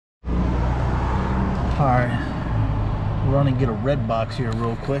Alright, run and get a Redbox here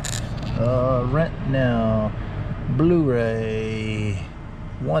real quick. Rent now, Blu-ray,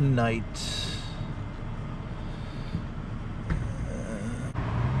 One Night.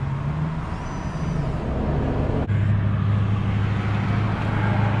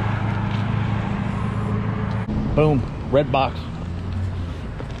 Boom, Redbox.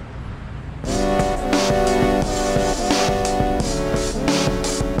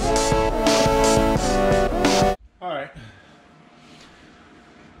 Alright,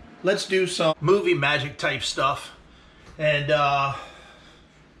 let's do some movie magic type stuff and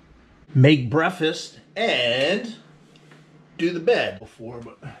make breakfast and do the bed before,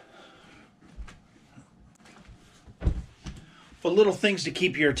 but for little things to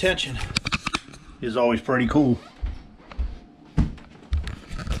keep your attention is always pretty cool.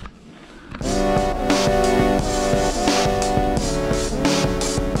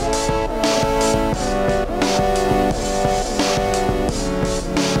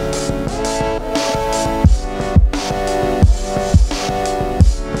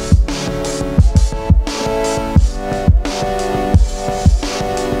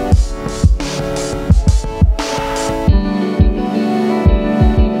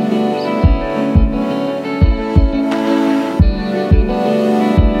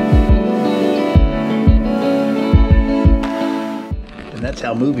 That's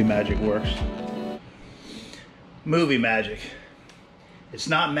how movie magic works. Movie magic. It's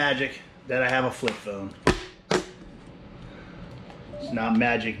not magic that I have a flip phone. It's not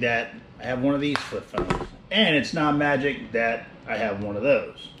magic that I have one of these flip phones. And it's not magic that I have one of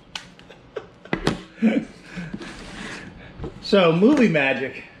those. So, movie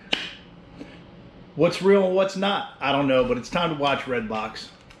magic. What's real and what's not? I don't know, but it's time to watch Redbox.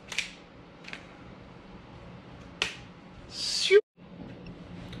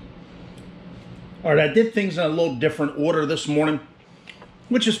 All right, I did things in a little different order this morning,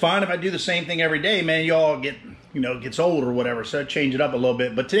 which is fine. If I do the same thing every day, man, y'all get, it gets old or whatever, so I change it up a little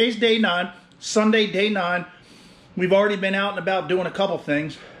bit. But today's day 9, Sunday, day 9. We've already been out and about doing a couple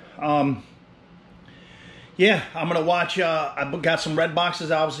things. Yeah, I'm going to watch, I've got some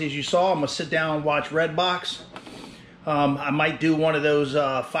Redboxes, obviously, as you saw. I'm going to sit down and watch Redbox. I might do one of those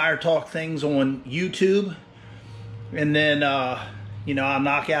Fire Talk things on YouTube. And then, I'll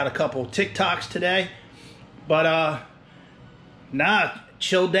knock out a couple TikToks today. But, nah,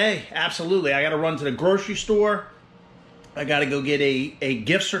 chill day. Absolutely. I got to run to the grocery store. I got to go get a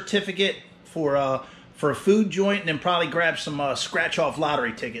gift certificate for a food joint, and then probably grab some scratch-off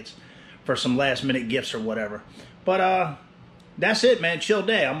lottery tickets for some last-minute gifts or whatever. But, that's it, man. Chill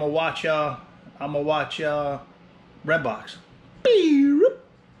day. I'm gonna watch Redbox.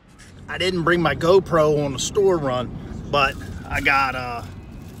 I didn't bring my GoPro on the store run, but I got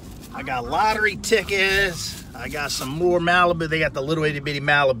lottery tickets. I got some more Malibu. They got the little itty bitty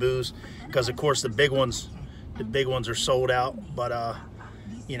Malibus because, of course, the big ones are sold out. But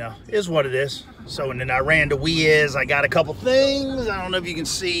is what it is. So, and then I ran to Weez. I got a couple things. I don't know if you can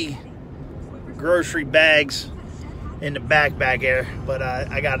see grocery bags in the back there, but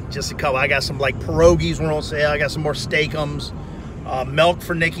I got just a couple. I got some like pierogies were on sale. I got some more Steakums, milk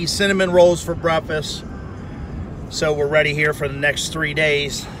for Nikki, cinnamon rolls for breakfast. So we're ready here for the next 3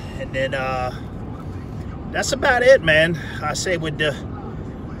 days, and then that's about it, man. I say with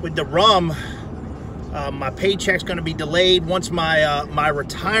the rum, my paycheck's going to be delayed. Once my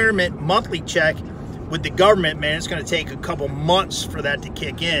retirement monthly check with the government, man, it's going to take a couple months for that to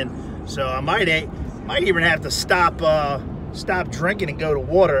kick in. So I might even have to stop drinking and go to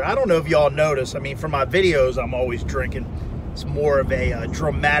water. I don't know if y'all notice. I mean, for my videos, I'm always drinking. It's more of a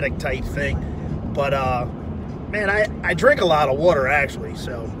dramatic type thing, but man, I drink a lot of water, actually,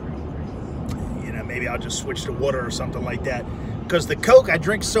 so, maybe I'll just switch to water or something like that. Because the Coke, I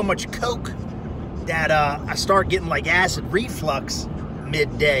drink so much Coke that I start getting, like, acid reflux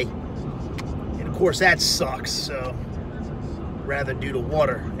midday. And, of course, that sucks, so rather do the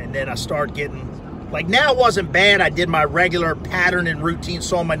water. And then I start getting, like, now it wasn't bad. I did my regular pattern and routine,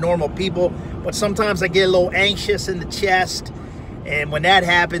 saw my normal people. But sometimes I get a little anxious in the chest. And when that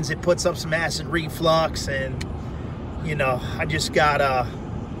happens, it puts up some acid reflux, and I just got, I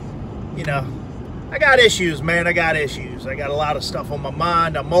got issues, man. I got issues. I got a lot of stuff on my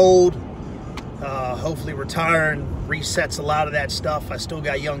mind. I'm old. Hopefully retiring resets a lot of that stuff. I still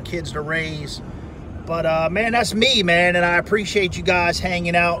got young kids to raise. But, man, that's me, man. And I appreciate you guys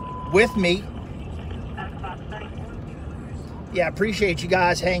hanging out with me. Yeah, I appreciate you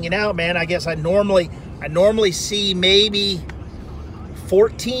guys hanging out, man. I guess I normally see maybe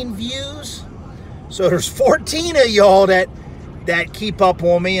 14 views. So there's 14 of y'all that that keep up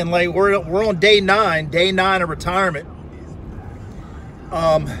on me, and like we're on day 9 of retirement.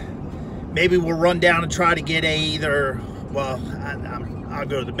 Maybe we'll run down and try to get I'll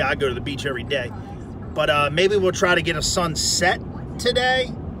go to the beach every day, but maybe we'll try to get a sunset today.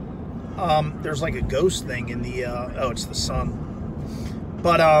 There's like a ghost thing in the oh, it's the sun.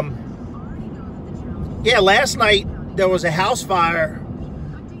 But yeah, last night there was a house fire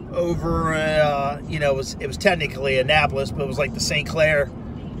over you know, it was technically Annapolis, but it was like the St. Clair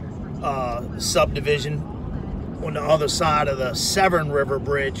subdivision on the other side of the Severn River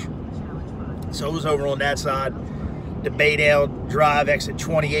Bridge. So it was over on that side, the Baydale Drive, exit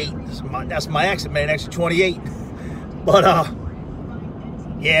 28. That's my exit, man, exit 28. But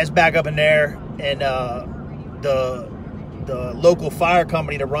yeah, it's back up in there, and the local fire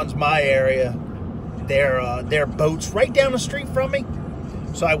company that runs my area, their boat's right down the street from me.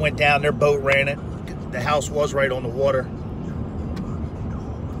 So I went down, their boat ran it. The house was right on the water.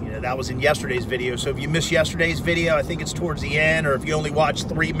 You know, that was in yesterday's video. So if you missed yesterday's video, I think it's towards the end, or if you only watched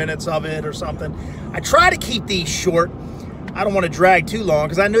 3 minutes of it or something. I try to keep these short. I don't want to drag too long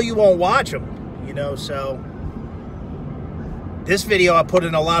because I know you won't watch them, you know, so. This video, I put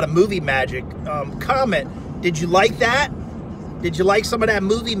in a lot of movie magic. Comment, did you like that? Did you like some of that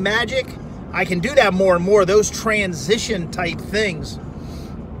movie magic? I can do that more and more. Those transition type things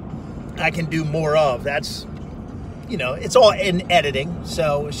I can do more of. That's, you know, it's all in editing,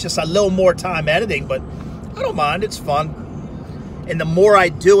 so it's just a little more time editing, but I don't mind. It's fun. And the more I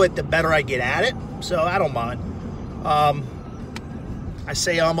do it, the better I get at it, so I don't mind. I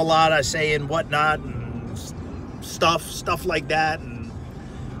say a lot, I say and whatnot, and stuff like that, and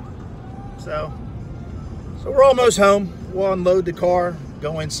so we're almost home. We'll unload the car,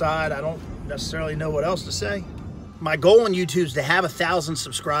 go inside. I don't necessarily know what else to say. My goal on YouTube is to have 1,000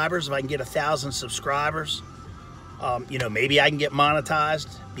 subscribers. If I can get 1,000 subscribers, you know, maybe I can get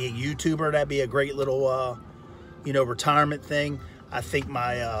monetized, be a YouTuber. That'd be a great little, you know, retirement thing. I think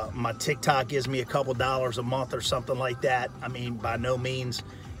my TikTok gives me a couple dollars a month or something like that. I mean, by no means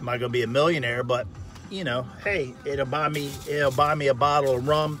am I going to be a millionaire, but you know, hey, it'll buy me a bottle of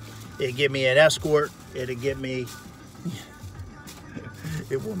rum. It'll give me an escort. It'll give me.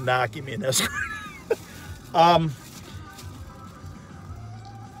 It will not give me an escort.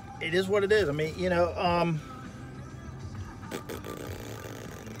 It is what it is. I mean, you know,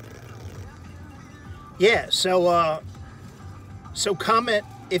 yeah, so comment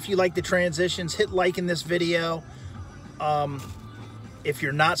if you like the transitions. Hit like in this video. If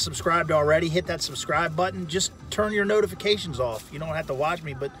you're not subscribed already, hit that subscribe button. Just turn your notifications off. You don't have to watch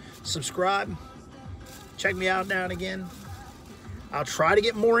me, but subscribe. Check me out now and again. I'll try to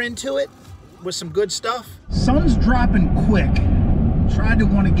get more into it with some good stuff. Sun's dropping quick. Tried to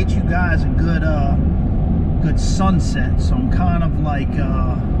want to get you guys a good good sunset, so I'm kind of like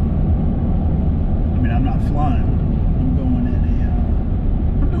I mean, I'm not flying. I'm going at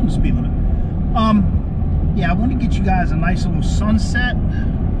I'm doing the speed limit. Yeah, I want to get you guys a nice little sunset.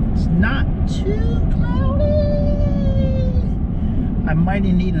 It's not too cloudy. I might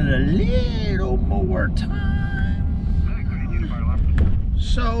have needed a little more time.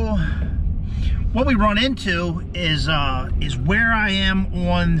 So what we run into is where I am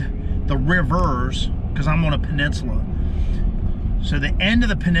on the rivers, because I'm on a peninsula. So the end of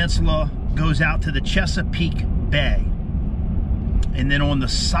the peninsula goes out to the Chesapeake Bay. And then on the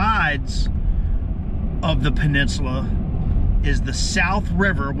sides of the peninsula is the South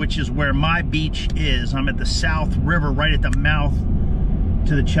River, which is where my beach is. I'm at the South River, right at the mouth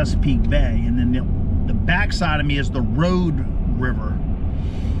to the Chesapeake Bay. And then the back side of me is the Road River.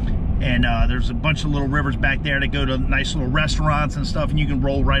 And there's a bunch of little rivers back there that go to nice little restaurants and stuff, and you can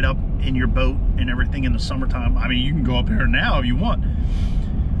roll right up in your boat and everything in the summertime. I mean, you can go up here now if you want,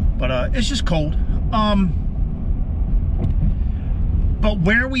 but it's just cold. But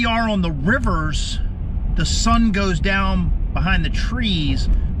where we are on the rivers, the sun goes down behind the trees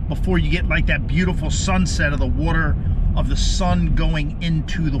before you get like that beautiful sunset of the water, of the sun going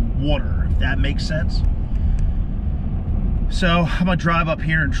into the water, if that makes sense. So I'm gonna drive up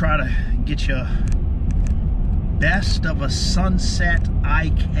here and try to get you best of a sunset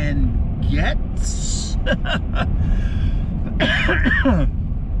I can get.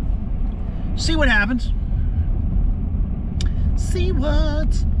 See what happens. See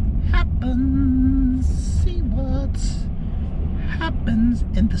what happens. See what happens.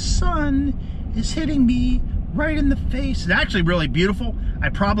 And the sun is hitting me right in the face. It's actually really beautiful. I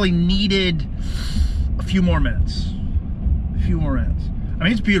probably needed a few more minutes. A few more minutes. I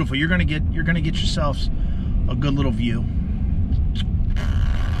mean, it's beautiful. You're gonna get yourselves a good little view.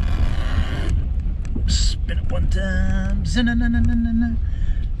 spin it one time. Zin-na-na-na-na-na.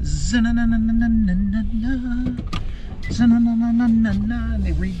 Zin-na-na-na-na-na-na-na. Zin-na-na-na-na-na-na.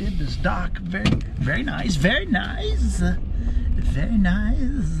 They redid this dock. Very, very nice. Very nice. Very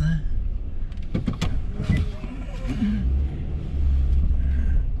nice.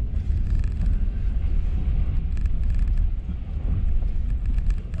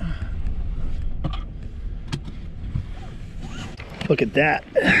 Look at that.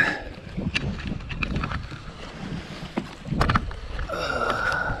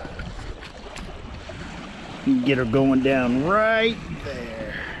 Get her going down right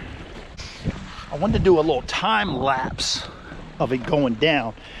there. I wanted to do a little time lapse of it going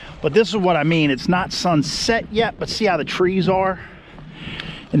down, but this is what I mean. It's not sunset yet, but see how the trees are?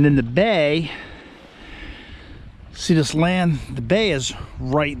 And then the bay, see this land? The bay is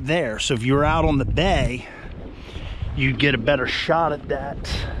right there. So if you're out on the bay, you get a better shot at that.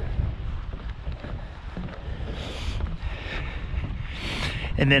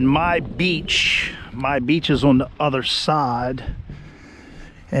 And then my beach is on the other side.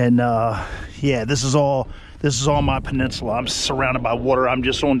 And yeah, this is all my peninsula. I'm surrounded by water. I'm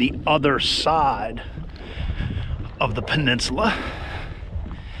just on the other side of the peninsula.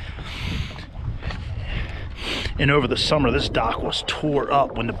 And over the summer, this dock was tore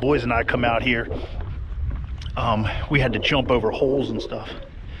up. When the boys and I come out here, we had to jump over holes and stuff.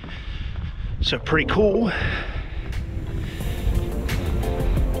 So pretty cool.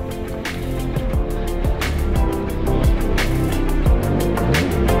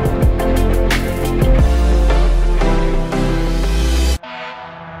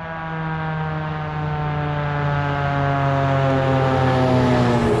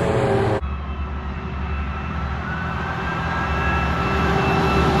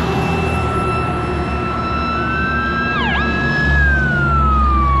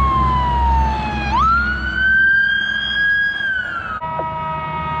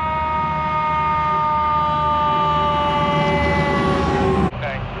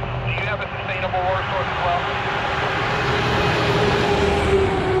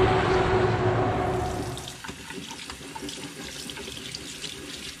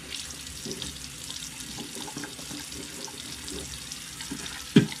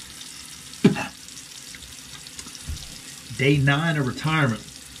 Day 9 of retirement.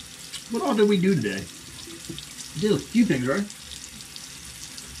 What all did we do today? Did a few things, right?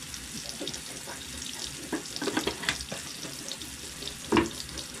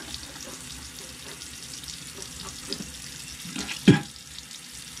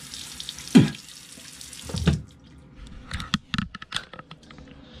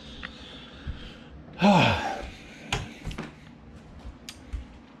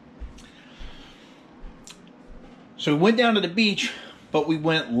 So we went down to the beach, but we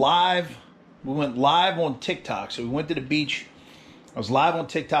went live. We went live on TikTok. So we went to the beach. I was live on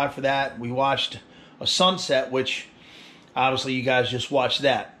TikTok for that. We watched a sunset, which obviously you guys just watched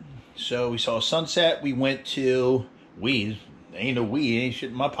that. So we saw a sunset. We went to ain't shit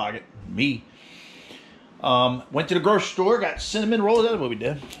in my pocket. Me. Went to the grocery store, got cinnamon rolls. That's what we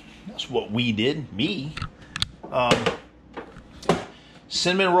did. That's what we did. Me.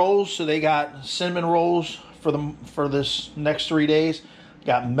 Cinnamon rolls. So they got cinnamon rolls for this next 3 days.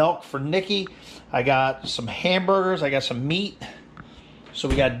 Got milk for Nikki. I got some hamburgers. I got some meat. So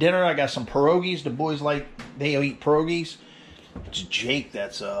we got dinner. I got some pierogies. The boys they eat pierogies. It's Jake.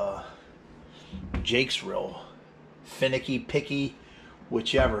 That's Jake's real finicky, picky,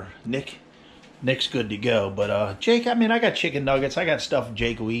 whichever. Nick's good to go. But Jake, I mean, I got chicken nuggets. I got stuff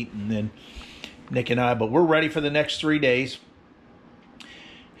Jake will eat, and then Nick and I. But we're ready for the next 3 days.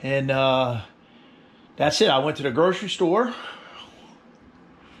 And that's it. I went to the grocery store.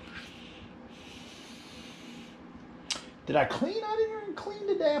 Did I clean? I didn't even clean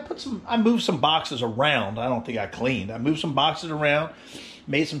today. I moved some boxes around. I don't think I cleaned. I moved some boxes around,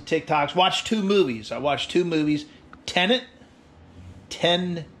 made some TikToks, watched 2 movies. I watched 2 movies. Tenet.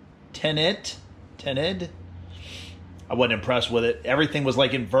 I wasn't impressed with it. Everything was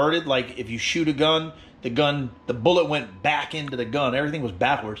like inverted. Like if you shoot a gun, the bullet went back into the gun. Everything was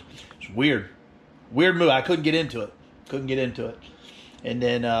backwards. It's weird. Weird movie. I couldn't get into it. And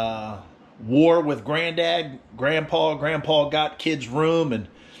then War with Granddad, Grandpa got kids' room,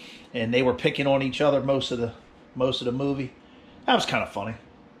 and they were picking on each other most of the movie. That was kind of funny.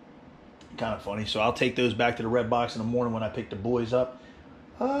 So I'll take those back to the red box in the morning when I pick the boys up.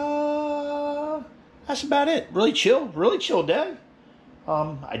 That's about it. Really chill day.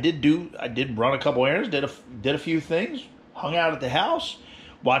 I did run a couple errands, did a few things, hung out at the house,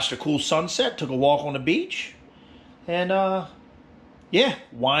 watched a cool sunset, took a walk on the beach, and yeah,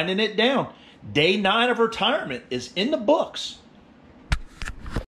 winding it down. Day 9 of retirement is in the books.